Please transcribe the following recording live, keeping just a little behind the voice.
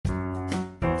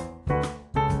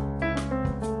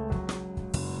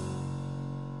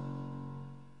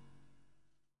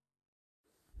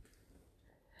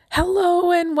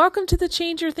Hello and welcome to the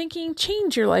Change Your Thinking,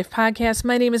 Change Your Life podcast.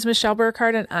 My name is Michelle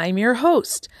Burkhardt and I'm your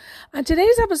host. On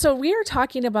today's episode, we are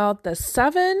talking about the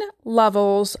 7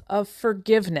 levels of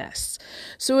forgiveness.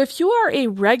 So if you are a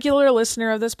regular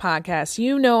listener of this podcast,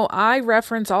 you know I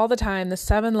reference all the time the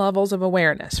 7 levels of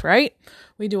awareness, right?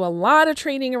 We do a lot of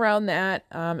training around that.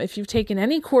 If you've taken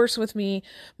any course with me,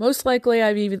 most likely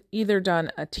I've either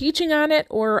done a teaching on it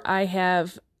or I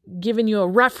have given you a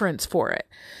reference for it.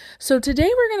 So today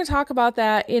we're going to talk about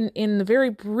that in the very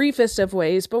briefest of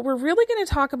ways, but we're really going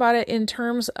to talk about it in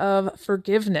terms of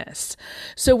forgiveness.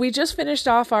 So we just finished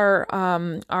off our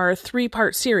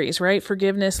 3-part series, right?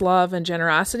 Forgiveness, love, and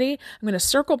generosity. I'm going to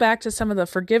circle back to some of the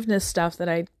forgiveness stuff that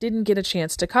I didn't get a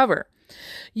chance to cover.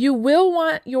 You will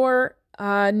want your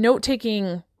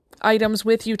note-taking items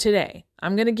with you today.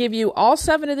 I'm going to give you all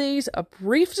 7 of these, a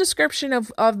brief description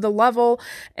of the level,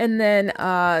 and then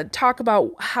talk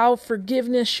about how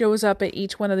forgiveness shows up at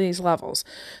each one of these levels.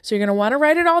 So you're going to want to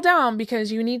write it all down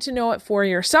because you need to know it for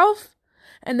yourself,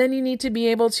 and then you need to be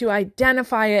able to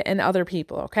identify it in other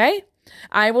people, okay?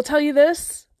 I will tell you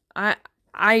this,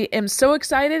 I am so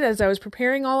excited as I was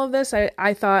preparing all of this.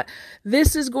 I thought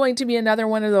this is going to be another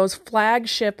one of those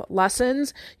flagship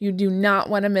lessons. You do not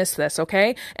want to miss this,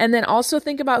 okay? And then also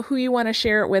think about who you want to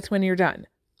share it with when you're done.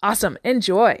 Awesome.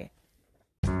 Enjoy.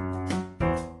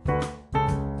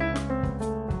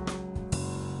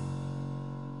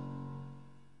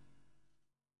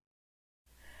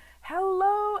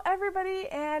 Hello, everybody,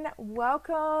 and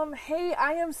welcome. Hey,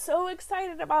 I am so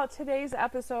excited about today's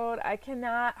episode. I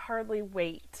cannot hardly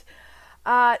wait.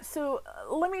 So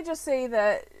let me just say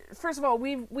that, first of all,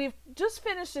 we've just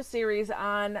finished a series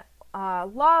on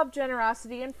love,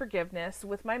 generosity, and forgiveness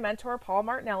with my mentor, Paul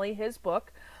Martinelli, his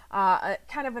book,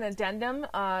 kind of an addendum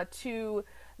to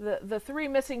the 3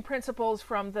 missing principles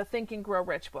from the Think and Grow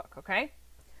Rich book, okay?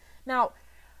 Now,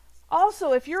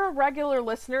 also, if you're a regular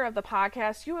listener of the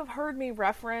podcast, you have heard me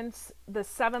reference the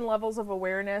 7 levels of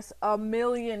awareness a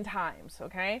million times,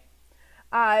 okay?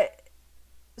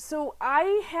 So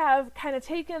I have kind of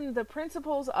taken the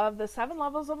principles of the 7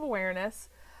 levels of awareness,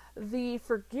 the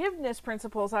forgiveness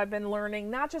principles I've been learning,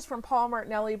 not just from Paul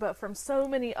Martinelli, but from so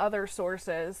many other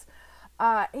sources,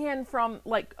 and from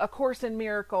like A Course in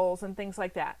Miracles and things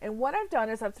like that. And what I've done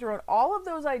is I've thrown all of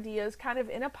those ideas kind of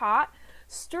in a pot,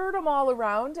 stirred them all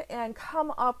around, and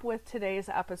come up with today's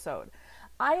episode.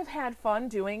 I have had fun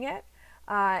doing it.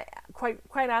 Quite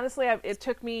honestly, it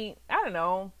took me, I don't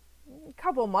know, a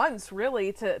couple months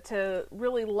really to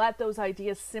really let those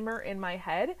ideas simmer in my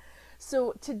head.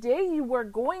 So today you are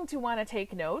going to want to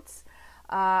take notes.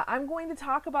 I'm going to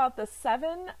talk about the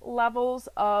 7 levels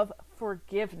of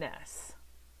forgiveness.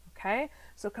 Okay?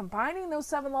 So combining those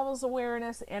 7 levels of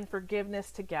awareness and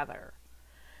forgiveness together.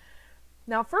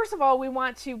 Now, first of all, we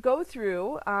want to go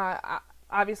through,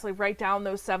 obviously write down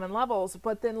those 7 levels,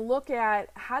 but then look at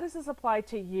how does this apply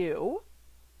to you,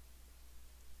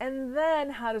 and then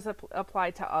how does it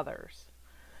apply to others.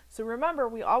 So remember,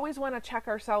 we always want to check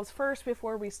ourselves first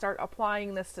before we start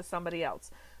applying this to somebody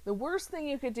else. The worst thing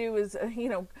you could do is,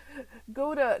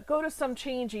 go to some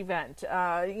change event,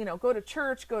 go to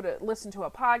church, go to listen to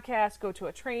a podcast, go to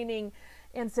a training,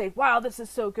 and say, wow, this is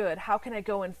so good. How can I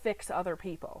go and fix other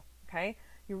people? Okay,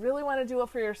 you really want to do it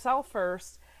for yourself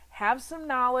first. Have some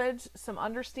knowledge, some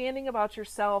understanding about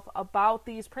yourself, about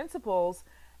these principles,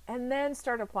 and then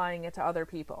start applying it to other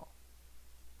people.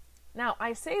 Now,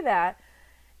 I say that,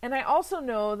 and I also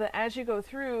know that as you go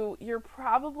through, you're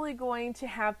probably going to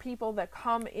have people that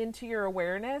come into your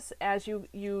awareness as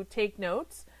you take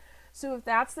notes. So if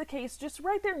that's the case, just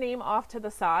write their name off to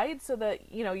the side so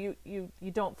that you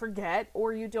don't forget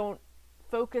or you don't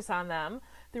focus on them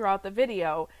throughout the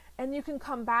video. And you can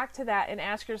come back to that and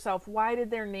ask yourself, why did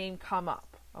their name come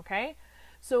up? Okay?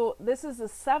 So this is the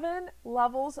 7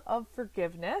 levels of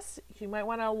forgiveness. You might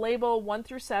want to label 1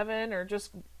 through 7 or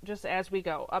just as we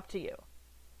go, up to you.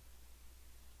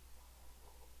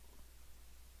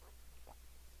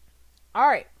 All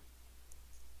right.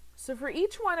 So for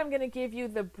each one, I'm going to give you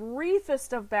the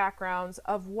briefest of backgrounds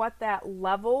of what that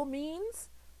level means.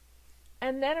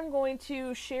 And then I'm going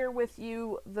to share with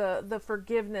you the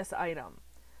forgiveness item.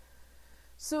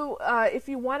 So if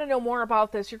you want to know more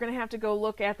about this, you're going to have to go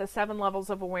look at the 7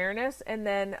 levels of awareness and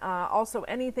then also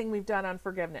anything we've done on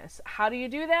forgiveness. How do you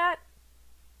do that?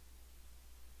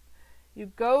 You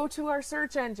go to our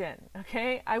search engine,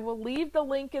 okay? I will leave the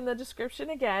link in the description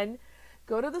again.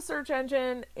 Go to the search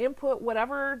engine, input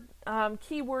whatever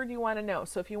keyword you want to know.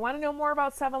 So if you want to know more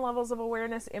about 7 levels of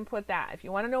awareness, input that. If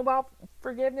you want to know about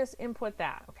forgiveness, input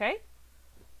that, okay?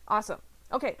 Awesome.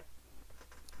 Okay,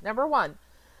 number 1.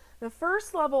 The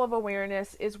first level of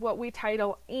awareness is what we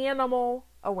title animal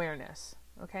awareness.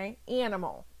 Okay,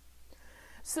 animal.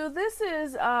 So this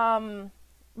is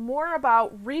more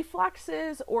about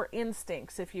reflexes or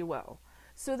instincts, if you will.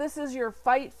 So this is your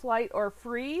fight, flight, or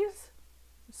freeze.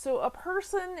 So a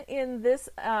person in this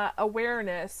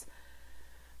awareness,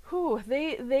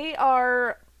 they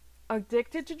are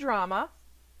addicted to drama,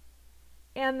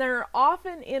 and they're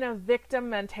often in a victim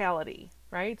mentality,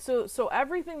 right? So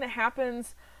everything that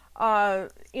happens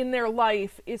in their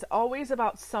life is always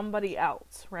about somebody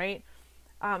else, right?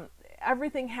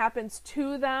 Everything happens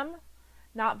to them,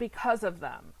 not because of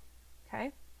them,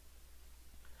 okay?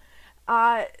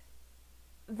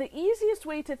 The easiest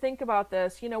way to think about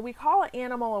this, we call it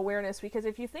animal awareness because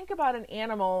if you think about an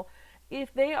animal,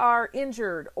 if they are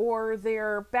injured or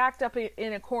they're backed up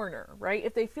in a corner, right?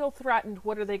 If they feel threatened,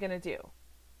 what are they going to do?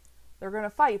 They're going to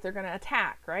fight, they're going to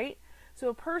attack, right? So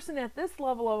a person at this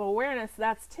level of awareness,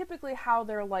 that's typically how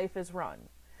their life is run.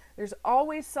 There's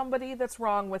always somebody that's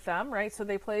wrong with them, right? So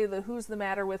they play the who's the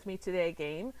matter with me today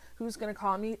game. Who's going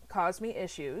to cause me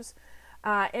issues?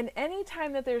 And any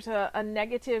time that there's a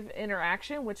negative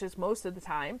interaction, which is most of the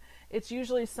time, it's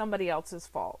usually somebody else's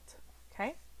fault,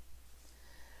 okay?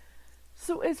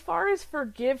 So as far as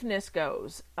forgiveness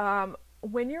goes,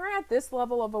 when you're at this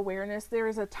level of awareness, there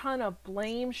is a ton of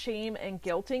blame, shame, and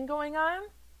guilting going on.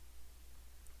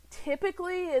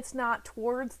 Typically, it's not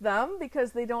towards them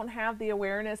because they don't have the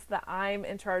awareness that I'm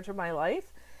in charge of my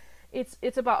life.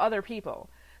 It's about other people.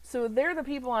 So they're the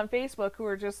people on Facebook who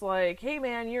are just like, hey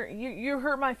man, you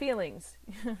hurt my feelings.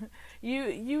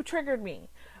 you triggered me.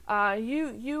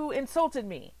 You insulted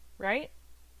me, right?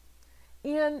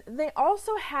 And they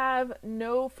also have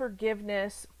no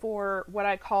forgiveness for what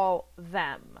I call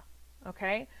them.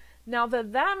 Okay? Now the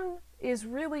them is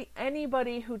really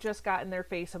anybody who just got in their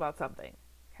face about something.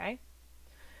 Okay?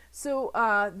 So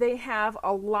they have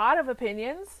a lot of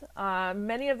opinions.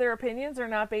 Many of their opinions are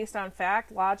not based on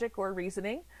fact, logic, or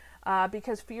reasoning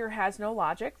because fear has no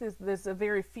logic. This is a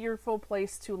very fearful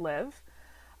place to live.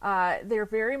 They're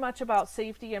very much about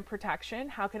safety and protection.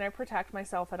 How can I protect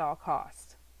myself at all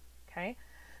costs? Okay?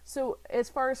 So as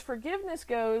far as forgiveness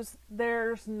goes,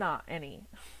 there's not any.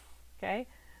 Okay?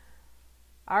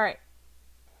 All right.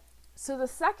 So the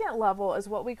second level is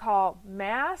what we call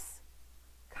mass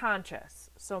conscious.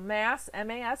 So mass,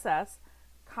 M-A-S-S,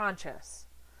 conscious.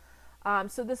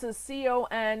 So this is C-O-N-S-C-I-O-U-S.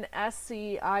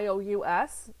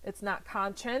 It's not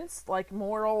conscience, like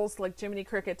morals, like Jiminy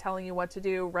Cricket telling you what to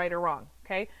do, right or wrong.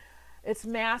 Okay? It's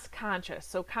mass conscious.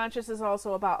 So conscious is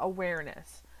also about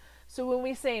awareness. So when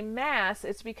we say mass,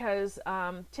 it's because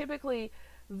typically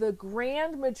the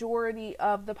grand majority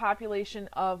of the population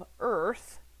of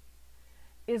Earth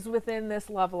is within this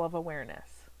level of awareness.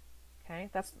 Okay,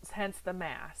 that's hence the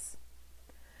mass.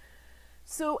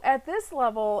 So at this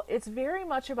level, it's very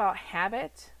much about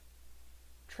habit,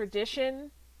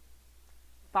 tradition,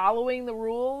 following the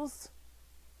rules,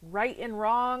 right and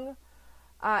wrong.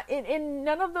 And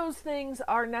none of those things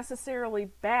are necessarily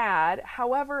bad.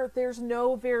 However, there's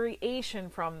no variation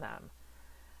from them.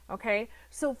 Okay,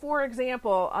 so for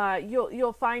example,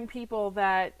 you'll find people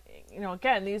that,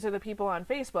 again, these are the people on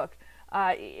Facebook.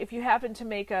 If you happen to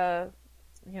make a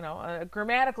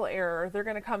grammatical error, they're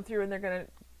going to come through and they're going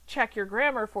to check your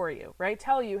grammar for you, right?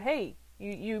 Tell you, hey,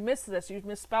 you missed this, you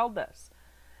misspelled this.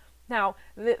 Now,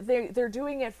 they're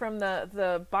doing it from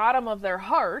the bottom of their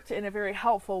heart in a very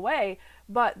helpful way,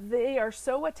 but they are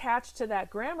so attached to that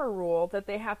grammar rule that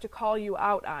they have to call you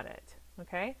out on it,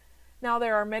 okay? Now,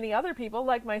 there are many other people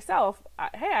like myself.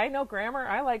 Hey, I know grammar,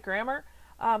 I like grammar,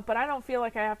 but I don't feel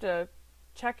like I have to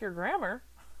check your grammar,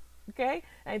 okay?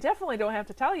 I definitely don't have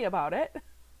to tell you about it.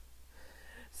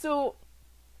 So,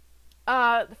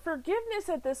 forgiveness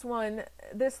at this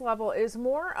level is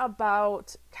more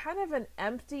about kind of an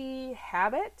empty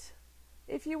habit,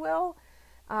 if you will.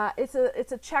 It's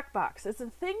a checkbox. It's a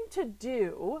thing to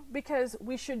do because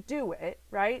we should do it,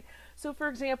 right? So, for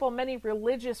example, many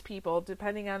religious people,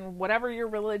 depending on whatever your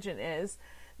religion is,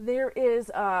 there is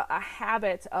a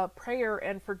habit of prayer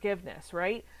and forgiveness,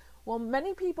 right? Well,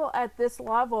 many people at this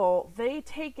level, they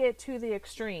take it to the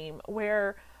extreme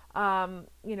where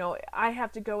I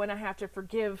have to go and I have to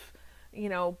forgive,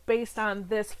 based on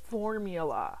this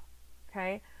formula,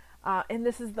 okay? And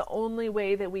this is the only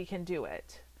way that we can do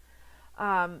it.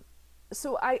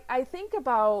 So I think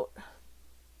about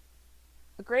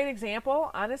a great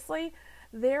example, honestly,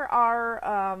 there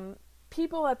are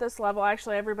people at this level,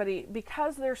 actually everybody,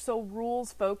 because they're so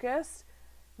rules focused,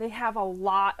 they have a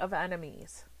lot of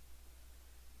enemies,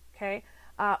 okay?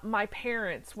 my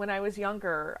parents when I was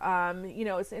younger.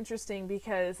 It's interesting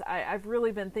because I've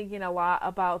really been thinking a lot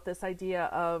about this idea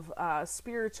of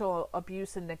spiritual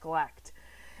abuse and neglect.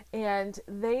 And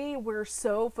they were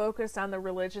so focused on the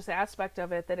religious aspect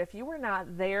of it that if you were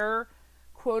not their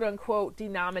quote unquote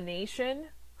denomination,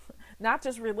 not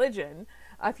just religion,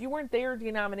 if you weren't their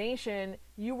denomination,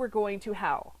 you were going to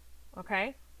hell.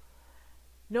 Okay?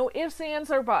 No ifs,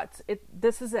 ands, or buts.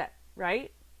 This is it,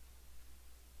 right?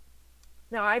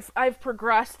 Now, I've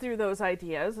progressed through those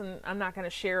ideas, and I'm not going to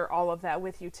share all of that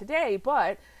with you today,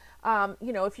 but,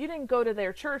 if you didn't go to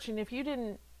their church, and if you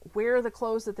didn't wear the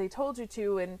clothes that they told you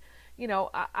to, and,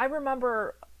 I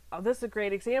remember, this is a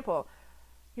great example,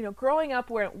 growing up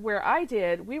where I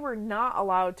did, we were not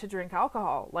allowed to drink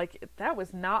alcohol. Like, that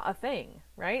was not a thing,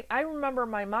 right? I remember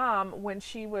my mom when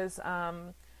she was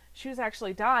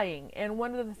actually dying, and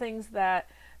one of the things that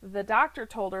the doctor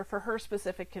told her for her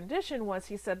specific condition was,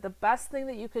 he said, the best thing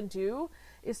that you can do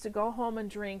is to go home and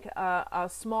drink a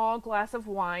small glass of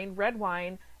wine, red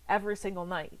wine, every single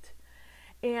night.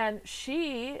 And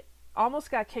she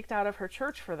almost got kicked out of her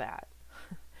church for that,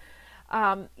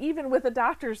 even with a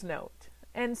doctor's note.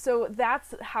 And so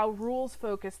that's how rules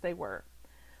focused they were.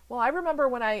 Well, I remember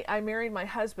when I married my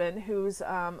husband, who's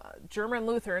German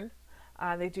Lutheran.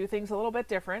 They do things a little bit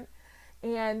different.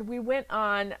 And we went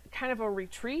on kind of a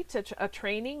retreat, a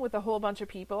training with a whole bunch of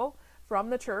people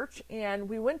from the church. And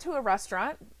we went to a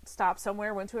restaurant, stopped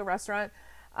somewhere, went to a restaurant.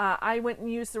 I went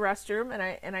and used the restroom,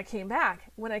 and I came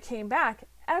back. When I came back,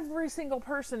 every single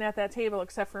person at that table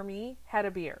except for me had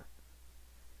a beer.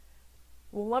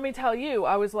 Well, let me tell you,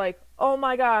 I was like, oh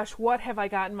my gosh, what have I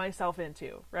gotten myself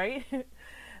into, right?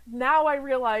 Now I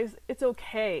realize it's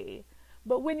okay.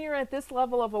 But when you're at this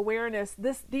level of awareness,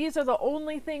 these are the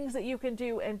only things that you can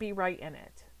do and be right in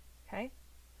it. Okay?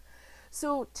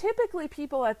 So typically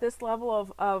people at this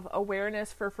level of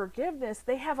awareness for forgiveness,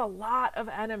 they have a lot of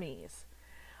enemies.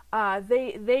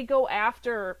 They go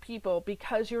after people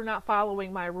because you're not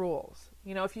following my rules.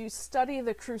 If you study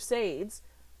the Crusades,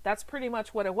 that's pretty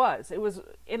much what it was.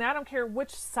 And I don't care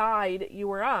which side you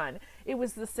were on, it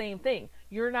was the same thing.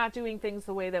 You're not doing things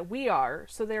the way that we are,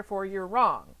 so therefore you're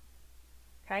wrong.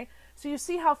 Okay? So you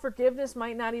see how forgiveness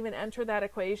might not even enter that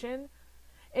equation?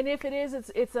 And if it is,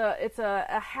 it's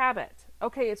a habit.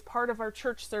 Okay, it's part of our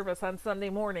church service on Sunday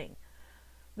morning.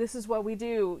 This is what we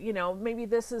do. Maybe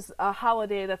this is a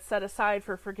holiday that's set aside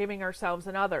for forgiving ourselves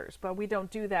and others, but we don't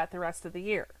do that the rest of the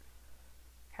year.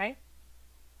 Okay?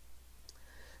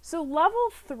 So level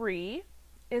 3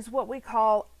 is what we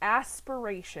call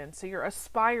aspiration. So you're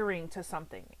aspiring to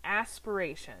something.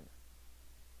 Aspiration.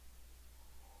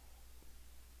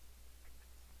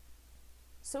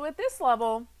 So at this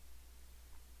level,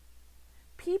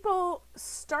 people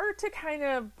start to kind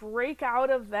of break out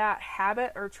of that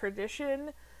habit or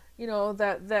tradition,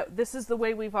 that this is the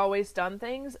way we've always done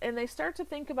things, and they start to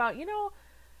think about,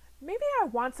 maybe I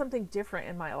want something different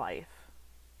in my life.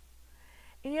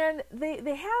 And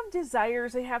they have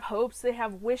desires, they have hopes, they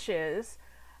have wishes.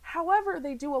 However,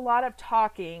 they do a lot of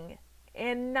talking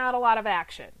and not a lot of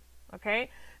action. Okay?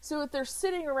 So if they're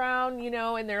sitting around,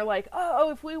 and they're like,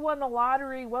 oh, if we won the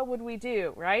lottery, what would we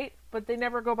do, right? But they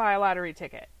never go buy a lottery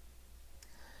ticket.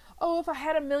 Oh, if I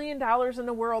had $1 million in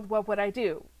the world, what would I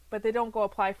do? But they don't go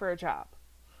apply for a job.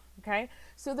 Okay?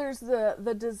 So there's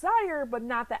the desire, but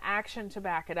not the action to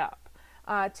back it up.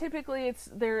 Typically,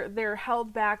 they're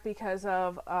held back because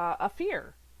of a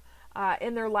fear,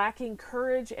 and they're lacking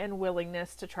courage and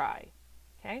willingness to try.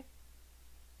 Okay?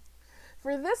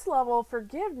 For this level,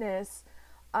 forgiveness,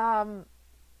 they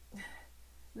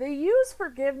use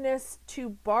forgiveness to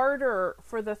barter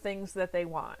for the things that they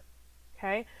want.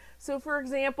 Okay? So, for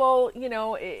example,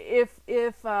 if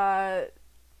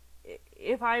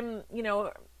I'm,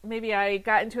 maybe I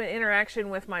got into an interaction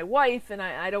with my wife and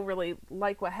I don't really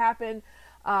like what happened,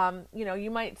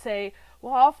 you might say,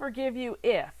 well, I'll forgive you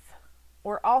if,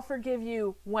 or I'll forgive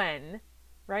you when,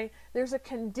 right? There's a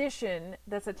condition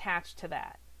that's attached to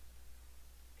that.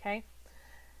 Okay?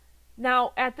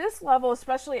 Now, at this level,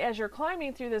 especially as you're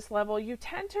climbing through this level, you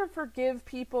tend to forgive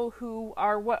people who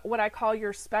are what I call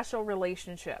your special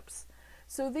relationships.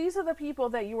 So these are the people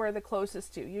that you are the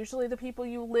closest to, usually the people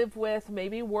you live with,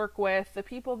 maybe work with, the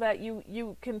people that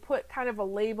you can put kind of a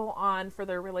label on for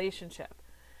their relationship.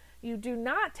 You do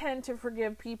not tend to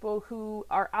forgive people who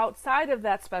are outside of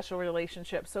that special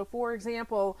relationship. So, for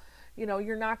example,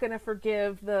 you're not going to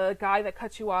forgive the guy that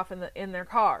cut you off in their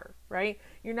car, right?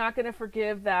 You're not going to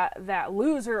forgive that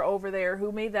loser over there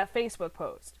who made that Facebook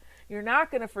post. You're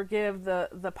not going to forgive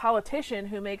the politician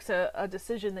who makes a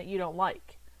decision that you don't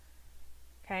like.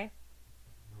 Okay?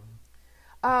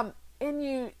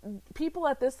 And people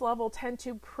at this level tend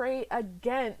to pray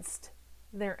against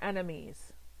their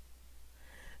enemies.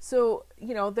 So,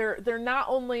 they're not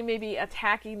only maybe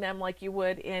attacking them like you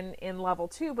would in level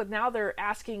 2, but now they're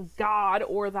asking God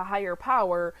or the higher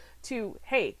power to,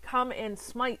 hey, come and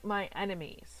smite my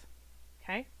enemies.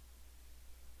 Okay?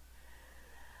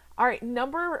 All right,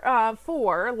 number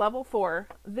 4, level 4.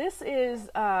 This is,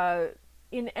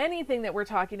 in anything that we're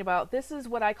talking about, this is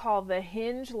what I call the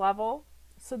hinge level.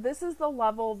 So this is the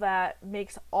level that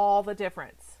makes all the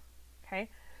difference.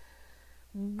 Okay?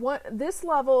 This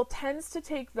level tends to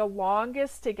take the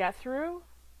longest to get through,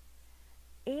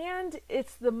 and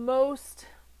it's the most,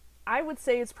 I would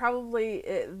say it's probably,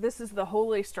 this is the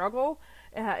holy struggle.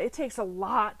 It takes a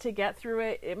lot to get through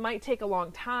it. It might take a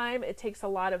long time. It takes a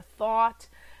lot of thought.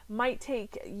 Might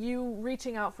take you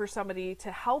reaching out for somebody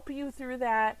to help you through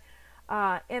that.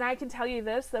 And I can tell you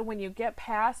this, that when you get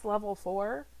past level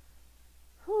 4,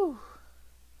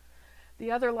 the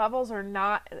other levels are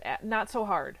not so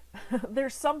hard.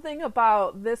 There's something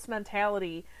about this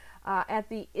mentality at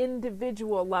the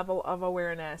individual level of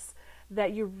awareness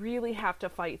that you really have to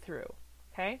fight through.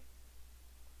 Okay?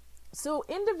 So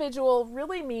individual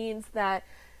really means that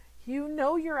you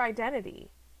know your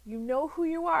identity. You know who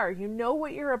you are. You know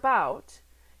what you're about.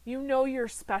 You know your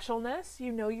specialness.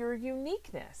 You know your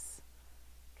uniqueness.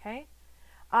 Okay?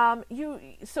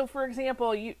 So for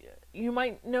example, you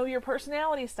might know your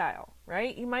personality style,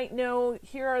 right? You might know,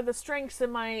 here are the strengths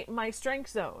in my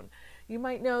strength zone. You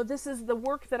might know, this is the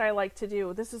work that I like to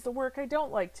do. This is the work I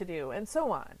don't like to do, and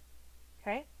so on.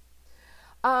 Okay?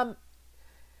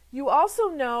 You also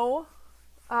know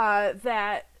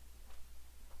that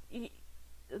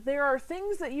there are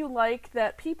things that you like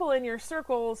that people in your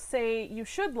circle say you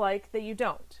should like that you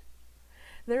don't.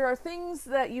 There are things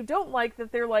that you don't like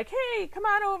that they're like, hey, come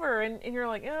on over. And you're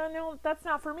like, no, that's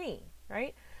not for me,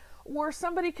 right? Or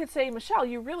somebody could say, Michelle,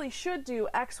 you really should do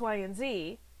X, Y, and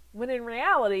Z. When in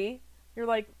reality, you're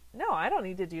like, no, I don't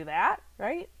need to do that,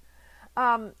 right?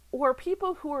 Or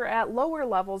people who are at lower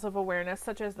levels of awareness,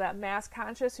 such as that mass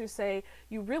conscious, who say,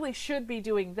 you really should be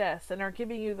doing this, and are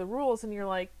giving you the rules, and you're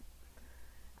like,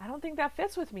 I don't think that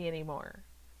fits with me anymore.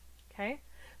 Okay?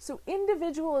 So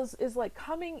individual is like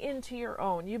coming into your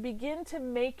own. You begin to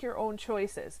make your own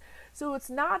choices. So it's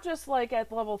not just like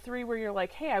at level 3 where you're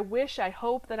like, hey, I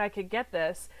hope that I could get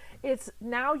this. It's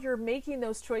now you're making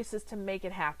those choices to make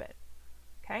it happen.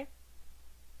 Okay?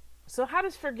 So how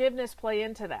does forgiveness play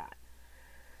into that?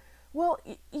 Well,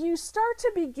 you start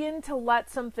to begin to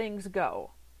let some things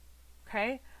go.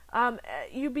 Okay?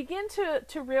 You begin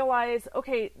to realize,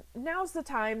 okay, now's the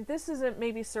time. This isn't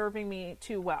maybe serving me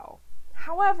too well.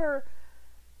 However,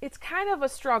 it's kind of a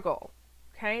struggle,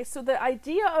 okay? So the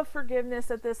idea of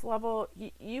forgiveness at this level,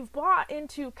 you've bought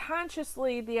into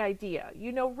consciously the idea.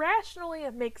 Rationally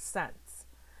it makes sense.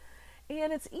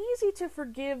 And it's easy to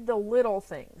forgive the little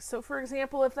things. So for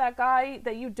example, if that guy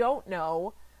that you don't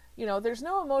know, there's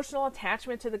no emotional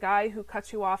attachment to the guy who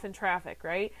cuts you off in traffic,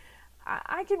 right?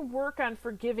 I can work on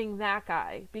forgiving that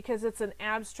guy because it's an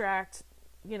abstract,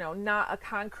 not a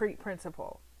concrete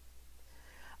principle.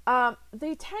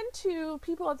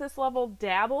 People at this level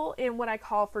dabble in what I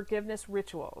call forgiveness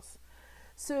rituals.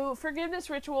 So forgiveness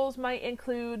rituals might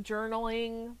include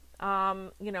journaling,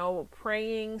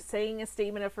 praying, saying a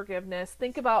statement of forgiveness.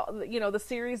 Think about, the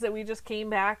series that we just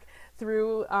came back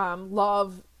through,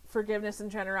 love, forgiveness, and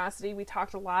generosity. We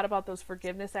talked a lot about those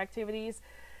forgiveness activities.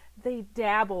 They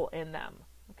dabble in them.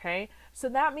 Okay. So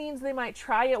that means they might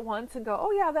try it once and go,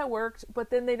 oh yeah, that worked. But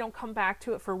then they don't come back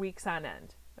to it for weeks on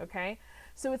end. Okay.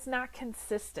 So it's not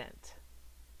consistent.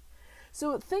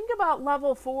 So think about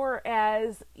level 4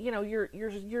 as,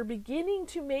 you're beginning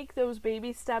to make those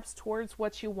baby steps towards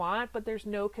what you want, but there's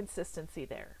no consistency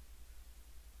there.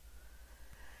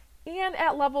 And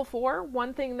at level 4,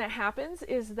 one thing that happens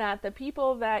is that the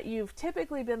people that you've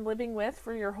typically been living with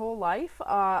for your whole life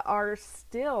are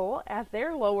still at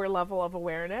their lower level of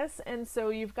awareness. And so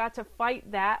you've got to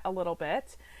fight that a little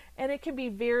bit. And it can be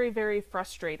very, very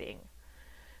frustrating.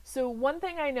 So one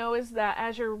thing I know is that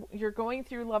as you're going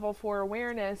through level 4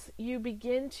 awareness, you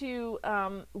begin to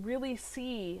really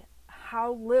see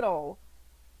how little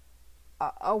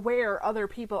aware other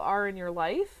people are in your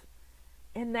life,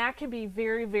 and that can be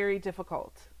very, very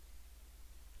difficult.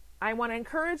 I want to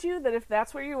encourage you that if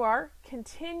that's where you are,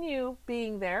 continue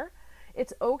being there.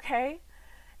 It's okay.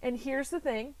 And here's the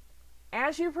thing.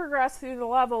 As you progress through the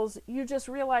levels, you just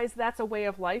realize that's a way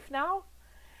of life now.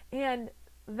 And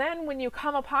then when you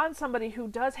come upon somebody who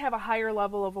does have a higher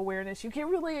level of awareness, you get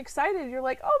really excited. You're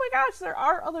like, oh my gosh, there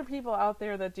are other people out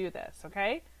there that do this,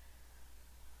 okay?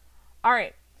 All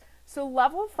right. So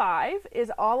level 5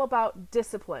 is all about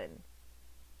discipline.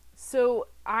 So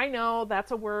I know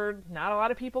that's a word not a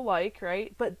lot of people like,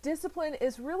 right? But discipline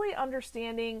is really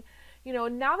understanding,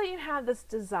 now that you have this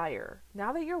desire,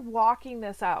 now that you're walking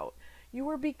this out, you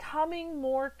are becoming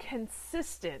more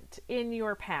consistent in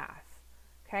your path.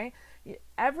 Okay?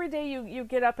 Every day you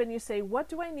get up and you say, what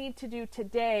do I need to do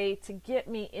today to get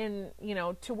me in,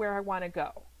 to where I want to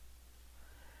go?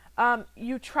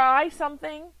 You try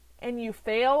something and you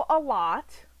fail a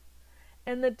lot.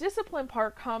 And the discipline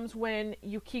part comes when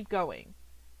you keep going,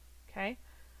 okay?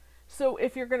 So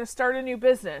if you're going to start a new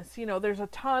business, there's a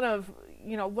ton of,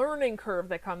 learning curve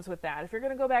that comes with that. If you're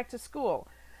going to go back to school,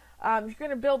 if you're going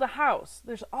to build a house,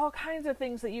 there's all kinds of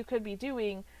things that you could be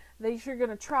doing that you're going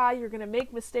to try, you're going to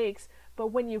make mistakes. But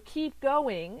when you keep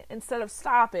going instead of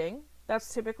stopping,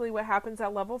 that's typically what happens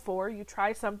at level 4. You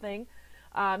try something,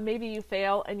 maybe you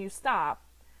fail and you stop.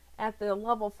 At the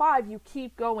level 5, you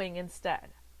keep going instead.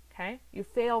 Okay? You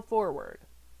fail forward.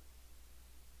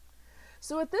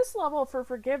 So at this level for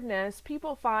forgiveness,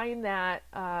 people find that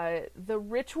the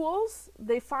rituals,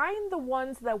 they find the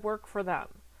ones that work for them.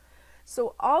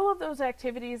 So all of those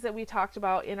activities that we talked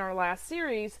about in our last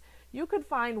series, you could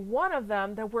find one of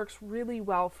them that works really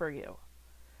well for you.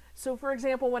 So for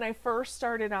example, when I first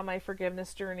started on my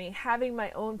forgiveness journey, having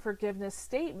my own forgiveness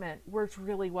statement worked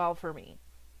really well for me.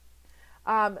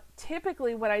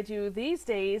 Typically what I do these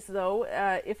days, though,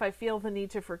 if I feel the need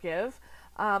to forgive,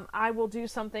 I will do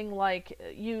something like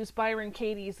use Byron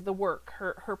Katie's The Work,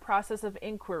 her process of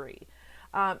inquiry.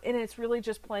 And it's really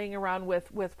just playing around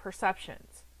with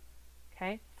perceptions.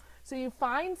 Okay? So you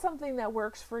find something that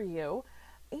works for you,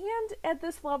 and at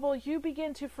this level, you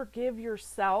begin to forgive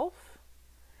yourself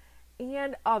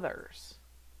and others.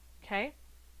 Okay?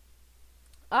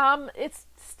 It's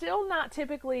still not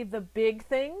typically the big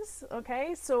things,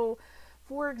 okay? So,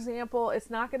 for example, it's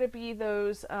not going to be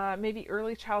those maybe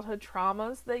early childhood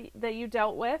traumas that you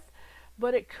dealt with,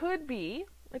 but it could be,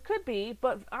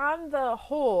 but on the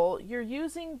whole, you're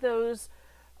using those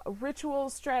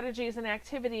rituals, strategies, and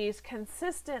activities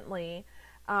consistently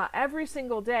every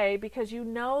single day because you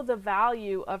know the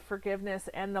value of forgiveness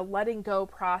and the letting go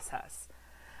process.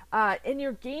 And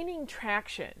you're gaining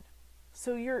traction.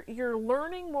 So you're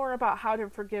learning more about how to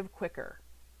forgive quicker,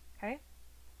 okay?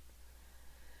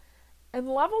 And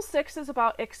level 6 is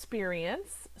about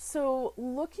experience. So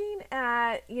looking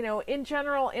at, in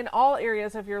general, in all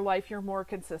areas of your life, you're more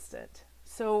consistent.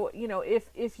 So,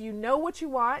 if you know what you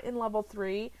want in level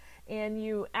 3 and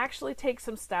you actually take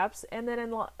some steps, and then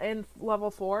in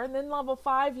level 4, and then level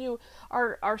 5, you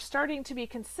are starting to be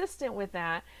consistent with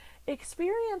that.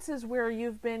 Experience is where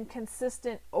you've been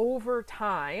consistent over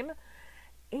time,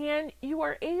 and you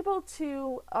are able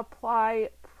to apply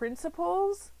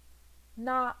principles,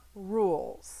 not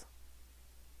rules.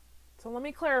 So let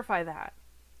me clarify that.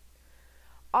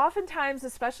 Oftentimes,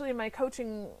 especially in my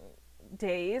coaching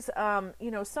days,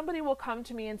 somebody will come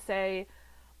to me and say,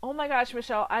 oh my gosh,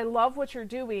 Michelle, I love what you're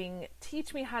doing.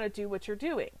 Teach me how to do what you're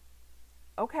doing.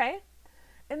 Okay.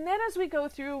 And then as we go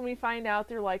through and we find out,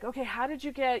 they're like, okay, how did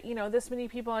you get, this many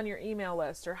people on your email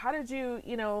list? Or how did you,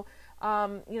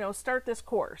 start this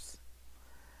course?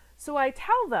 So I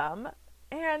tell them,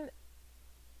 and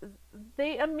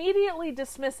they immediately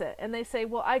dismiss it. And they say,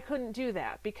 well, I couldn't do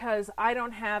that because I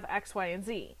don't have X, Y, and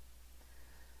Z.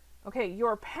 Okay,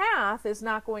 your path is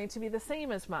not going to be the same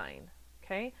as mine.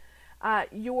 Okay?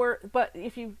 But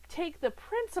if you take the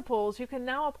principles, you can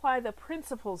now apply the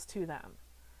principles to them.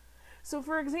 So,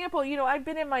 for example, I've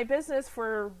been in my business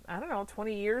for,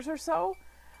 20 years or so.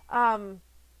 I've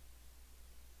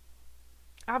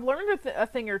learned a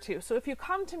thing or two. So if you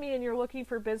come to me and you're looking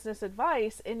for business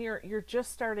advice and you're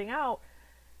just starting out,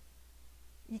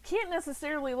 you can't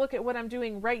necessarily look at what I'm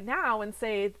doing right now and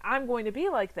say, I'm going to be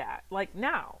like that, like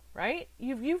now, right?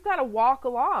 You've got to walk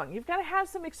along. You've got to have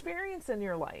some experience in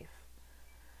your life.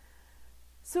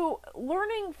 So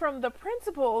learning from the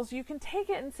principles, you can take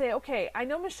it and say, okay, I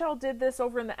know Michelle did this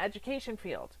over in the education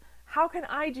field. How can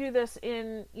I do this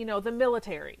in, the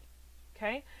military?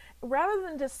 Okay? Rather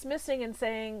than dismissing and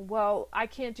saying, well, I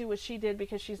can't do what she did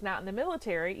because she's not in the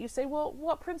military, you say, well,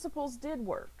 what principles did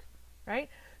work? Right?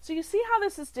 So you see how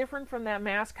this is different from that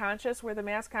mass conscious, where the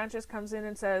mass conscious comes in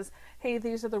and says, hey,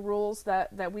 these are the rules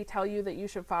that we tell you that you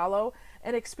should follow.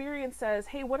 And experience says,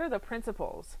 hey, what are the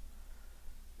principles?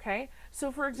 Okay,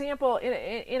 so for example,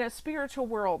 in a spiritual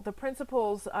world, the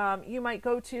principles, you might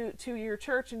go to your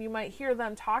church and you might hear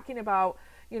them talking about,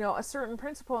 a certain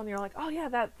principle, and you're like, oh yeah,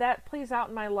 that plays out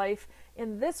in my life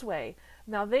in this way.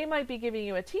 Now they might be giving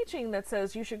you a teaching that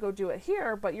says you should go do it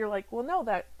here, but you're like, well, no,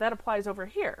 that applies over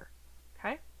here.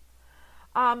 Okay,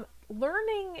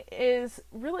 learning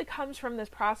really comes from this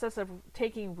process of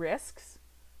taking risks.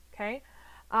 Okay.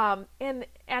 And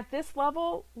at this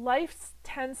level, life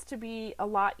tends to be a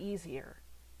lot easier.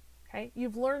 Okay.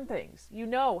 You've learned things,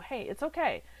 hey, it's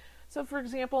okay. So for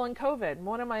example, in COVID,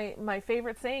 one of my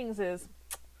favorite sayings is,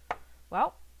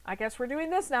 well, I guess we're doing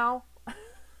this now.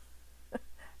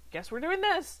 Guess we're doing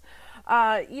this.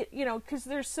 Because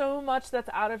there's so much that's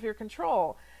out of your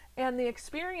control. And the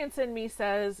experience in me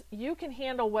says you can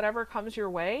handle whatever comes your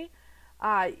way.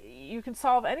 You can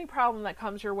solve any problem that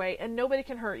comes your way, and nobody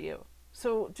can hurt you.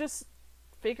 So just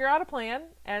figure out a plan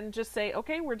and just say,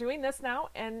 okay, we're doing this now,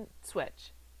 and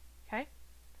switch. Okay?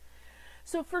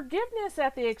 So forgiveness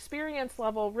at the experience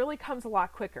level really comes a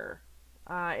lot quicker.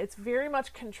 It's very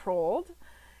much controlled.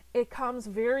 It comes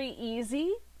very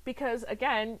easy because,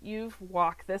 again, you've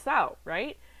walked this out,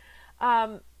 right?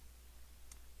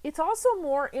 It's also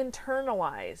more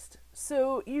internalized.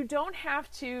 So you don't have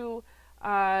to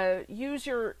use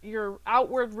your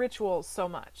outward rituals so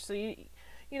much. So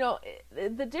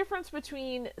the difference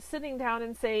between sitting down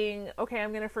and saying, okay,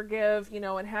 I'm going to forgive,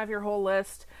 and have your whole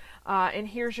list, and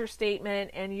here's your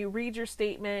statement, and you read your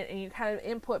statement, and you kind of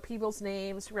input people's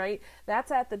names, right?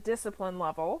 That's at the discipline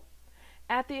level.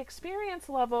 At the experience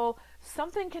level,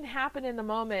 something can happen in the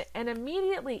moment, and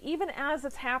immediately, even as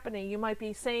it's happening, you might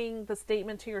be saying the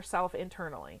statement to yourself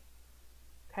internally.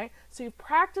 Okay? So you've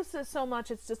practiced it so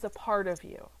much, it's just a part of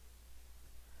you.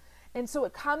 And so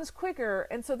it comes quicker,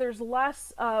 and so there's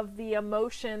less of the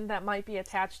emotion that might be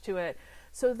attached to it.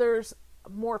 So there's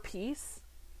more peace,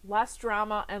 less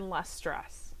drama, and less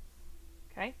stress.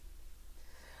 Okay?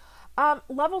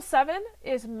 Level 7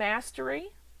 is mastery.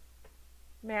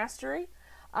 Mastery.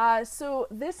 So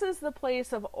this is the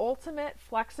place of ultimate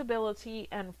flexibility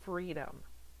and freedom.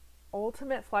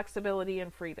 Ultimate flexibility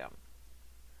and freedom.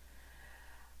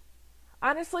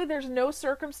 Honestly, there's no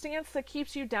circumstance that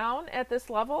keeps you down at this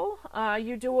level.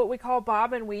 You do what we call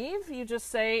bob and weave. You just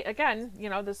say, again,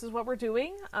 this is what we're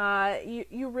doing.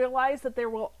 You realize that there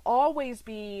will always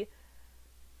be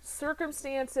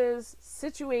circumstances,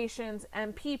 situations,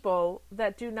 and people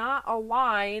that do not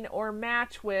align or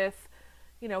match with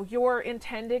your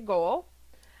intended goal.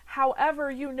 However,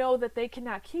 you know that they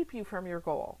cannot keep you from your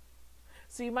goal.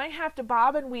 So you might have to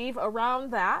bob and weave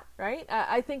around that, right?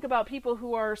 I think about people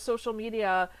who are social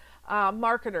media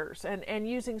marketers and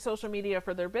using social media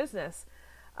for their business.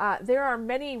 There are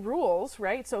many rules,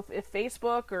 right? So if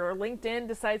Facebook or LinkedIn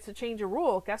decides to change a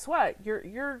rule, guess what?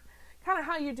 Your kind of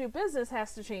how you do business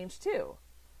has to change too.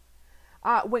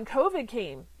 When COVID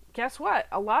came, guess what?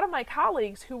 A lot of my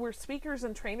colleagues who were speakers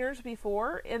and trainers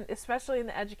before, and especially in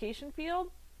the education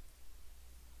field,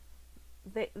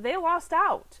 they lost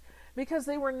out because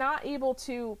they were not able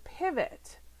to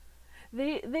pivot.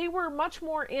 They were much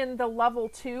more in the level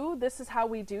 2, this is how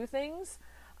we do things,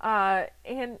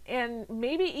 and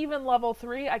maybe even level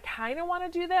 3, I kind of want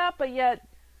to do that, but yet,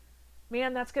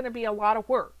 man, that's going to be a lot of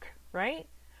work, right?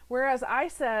 Whereas I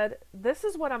said, this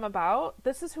is what I'm about,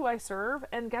 this is who I serve,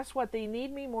 and guess what? They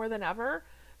need me more than ever,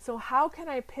 so how can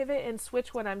I pivot and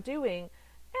switch what I'm doing?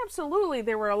 Absolutely,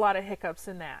 there were a lot of hiccups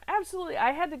in that. Absolutely,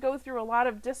 I had to go through a lot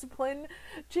of discipline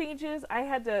changes, I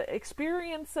had to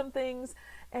experience some things,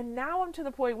 and now I'm to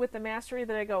the point with the mastery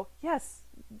that I go, yes,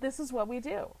 this is what we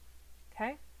do,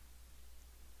 okay?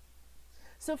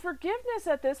 So forgiveness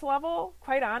at this level,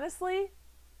 quite honestly,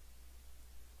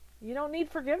 you don't need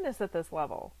forgiveness at this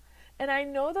level. And I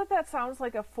know that sounds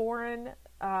like a foreign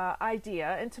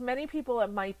idea, and to many people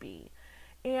it might be.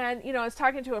 And, I was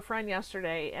talking to a friend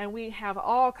yesterday, and we have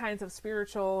all kinds of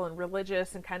spiritual and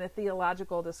religious and kind of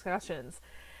theological discussions.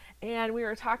 And we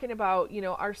were talking about,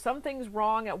 are some things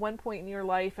wrong at one point in your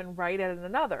life and right at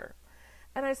another?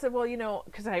 And I said, well,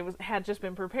 because I had just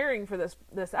been preparing for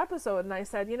this episode, and I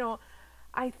said,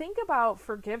 I think about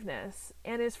forgiveness,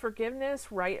 and is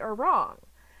forgiveness right or wrong?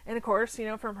 And of course,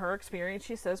 from her experience,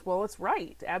 she says, well, it's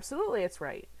right. Absolutely, it's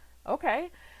right.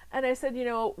 Okay. And I said,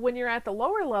 when you're at the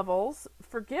lower levels,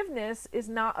 forgiveness is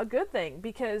not a good thing,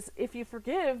 because if you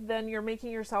forgive, then you're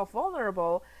making yourself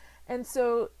vulnerable. And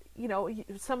so,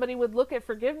 somebody would look at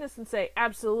forgiveness and say,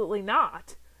 absolutely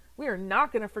not. We are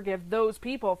not going to forgive those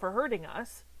people for hurting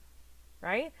us,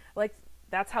 right? Like,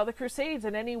 that's how the Crusades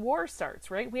and any war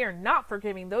starts, right? We are not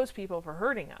forgiving those people for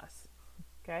hurting us,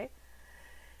 okay?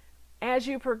 As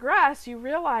you progress, you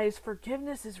realize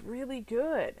forgiveness is really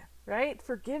good, right?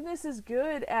 Forgiveness is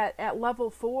good at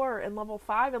level 4 and level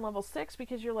 5 and level 6,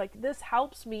 because you're like, this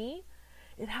helps me.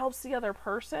 It helps the other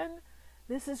person.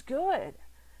 This is good.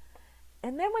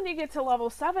 And then when you get to level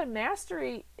 7,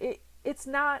 mastery, it's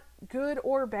not good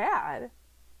or bad.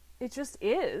 It just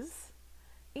is.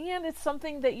 and it's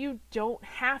something that you don't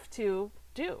have to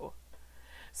do.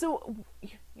 So,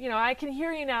 I can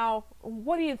hear you now.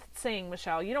 What are you saying,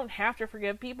 Michelle? You don't have to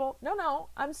forgive people? No.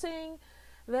 I'm saying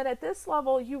that at this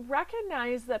level, you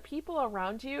recognize that people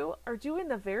around you are doing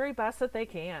the very best that they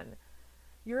can.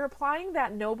 You're applying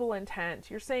that noble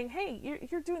intent. You're saying, hey,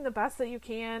 you're doing the best that you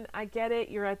can. I get it.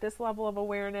 You're at this level of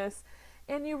awareness.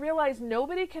 And you realize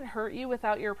nobody can hurt you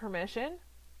without your permission.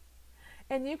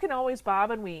 And you can always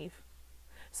bob and weave.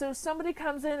 So somebody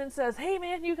comes in and says, hey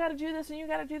man, you got to do this and you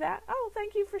got to do that. Oh,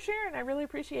 thank you for sharing. I really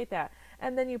appreciate that.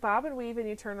 And then you bob and weave and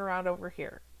you turn around over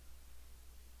here.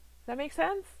 Does that make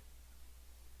sense?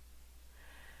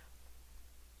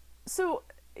 So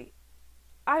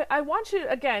I want you,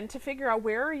 again, to figure out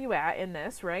where are you at in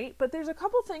this, right? But there's a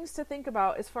couple things to think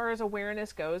about as far as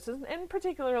awareness goes, and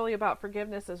particularly about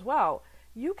forgiveness as well.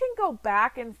 You can go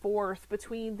back and forth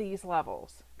between these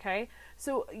levels, okay?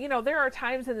 So, there are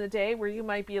times in the day where you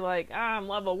might be like, I'm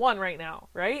level 1 right now,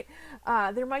 right?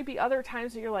 There might be other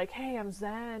times that you're like, hey, I'm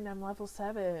Zen, I'm level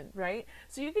 7, right?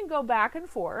 So you can go back and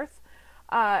forth,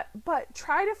 but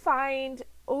try to find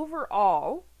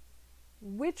overall,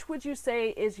 which would you say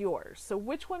is yours? So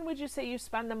which one would you say you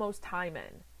spend the most time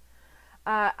in?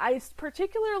 I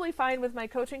particularly find with my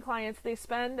coaching clients, they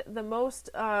spend the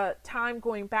most time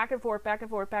going back and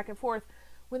forth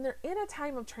when they're in a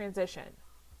time of transition.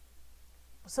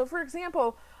 So for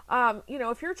example,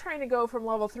 if you're trying to go from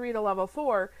level 3 to level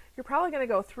 4, you're probably going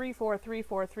to go 3, 4, 3,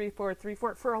 4, 3, 4, 3,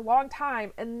 4 for a long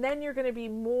time, and then you're going to be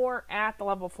more at the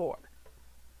level 4.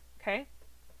 Okay?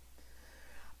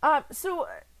 So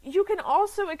you can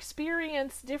also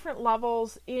experience different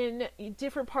levels in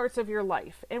different parts of your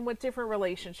life and with different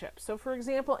relationships. So for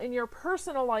example, in your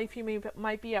personal life, you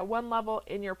might be at one level.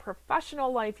 In your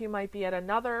professional life, you might be at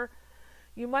another.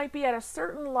 You might be at a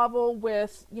certain level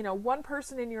with, one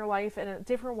person in your life and a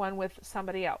different one with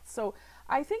somebody else. So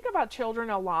I think about children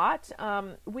a lot.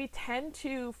 We tend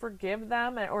to forgive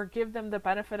them or give them the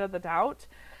benefit of the doubt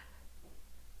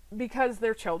because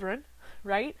they're children,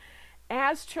 right?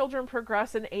 As children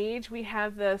progress in age, we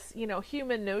have this,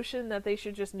 human notion that they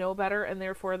should just know better and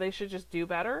therefore they should just do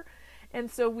better.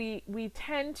 And so we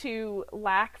tend to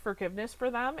lack forgiveness for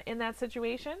them in that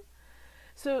situation.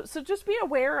 So just be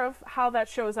aware of how that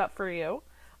shows up for you.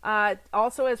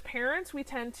 Also, as parents, we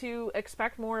tend to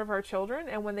expect more of our children,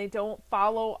 and when they don't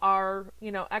follow our,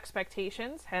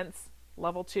 expectations, hence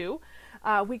level 2,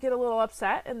 we get a little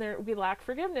upset and we lack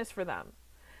forgiveness for them.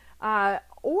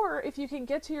 Or if you can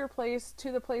get to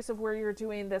the place of where you're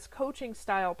doing this coaching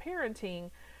style parenting,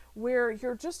 where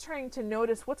you're just trying to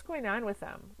notice what's going on with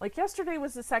them. Like yesterday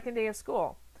was the second day of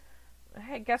school.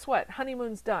 Hey, guess what?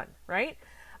 Honeymoon's done, right?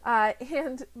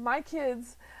 And my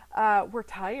kids were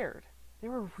tired. They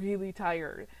were really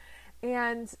tired.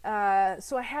 And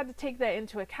so I had to take that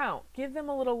into account. Give them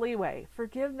a little leeway.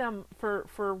 Forgive them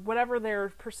for whatever their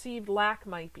perceived lack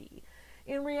might be.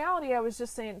 In reality, I was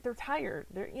just saying they're tired.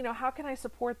 How can I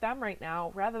support them right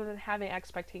now rather than having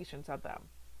expectations of them?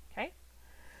 Okay?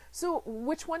 So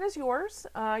which one is yours?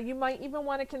 You might even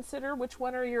want to consider which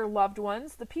one are your loved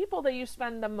ones, the people that you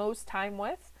spend the most time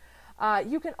with.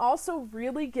 You can also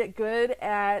really get good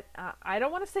at, I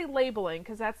don't want to say labeling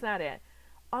because that's not it,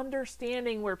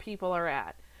 understanding where people are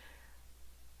at.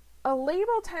 A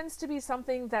label tends to be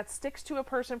something that sticks to a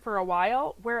person for a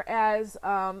while, whereas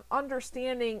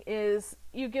understanding is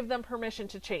you give them permission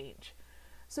to change.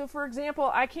 So for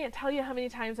example, I can't tell you how many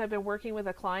times I've been working with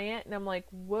a client and I'm like,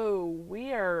 whoa,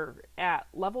 we are at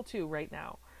level 2 right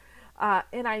now.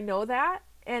 And I know that.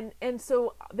 And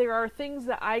so there are things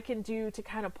that I can do to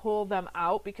kind of pull them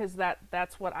out because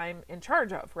that's what I'm in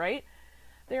charge of, right?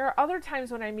 There are other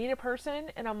times when I meet a person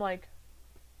and I'm like,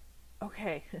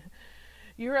 okay,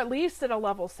 you're at least at a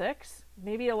level 6,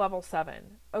 maybe a level 7.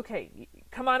 Okay,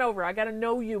 come on over. I got to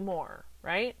know you more,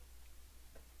 right?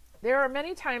 There are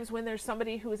many times when there's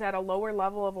somebody who's at a lower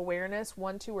level of awareness,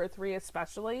 1, 2, or 3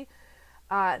 especially,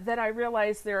 that I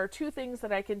realize there are 2 things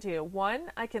that I can do.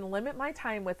 1, I can limit my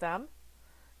time with them,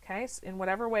 okay, in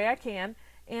whatever way I can.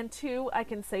 And 2, I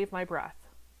can save my breath.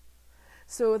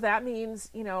 So that means,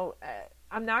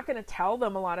 I'm not going to tell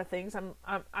them a lot of things.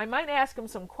 I might ask them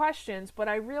some questions, but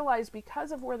I realize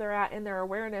because of where they're at in their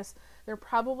awareness, they're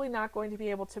probably not going to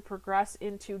be able to progress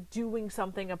into doing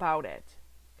something about it.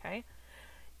 Okay?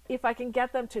 If I can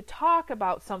get them to talk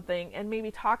about something and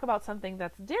maybe talk about something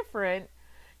that's different,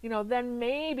 then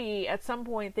maybe at some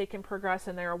point they can progress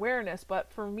in their awareness. But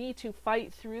for me to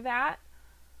fight through that,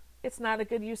 it's not a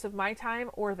good use of my time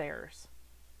or theirs.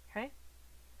 Okay?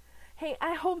 Hey,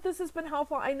 I hope this has been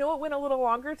helpful. I know it went a little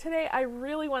longer today. I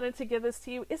really wanted to give this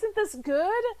to you. Isn't this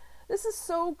good? This is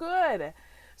so good.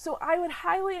 So I would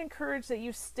highly encourage that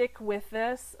you stick with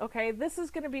this. Okay, this is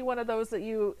going to be one of those that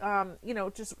you,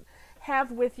 just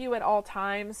have with you at all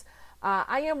times.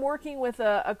 I am working with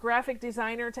a graphic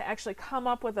designer to actually come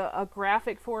up with a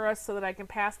graphic for us so that I can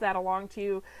pass that along to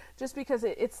you, just because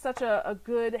it's such a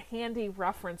good, handy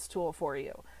reference tool for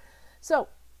you. So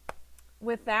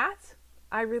with that,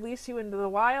 I release you into the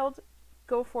wild.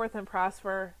 Go forth and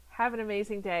prosper. Have an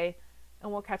amazing day,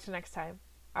 and we'll catch you next time.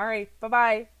 All right,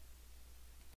 bye-bye.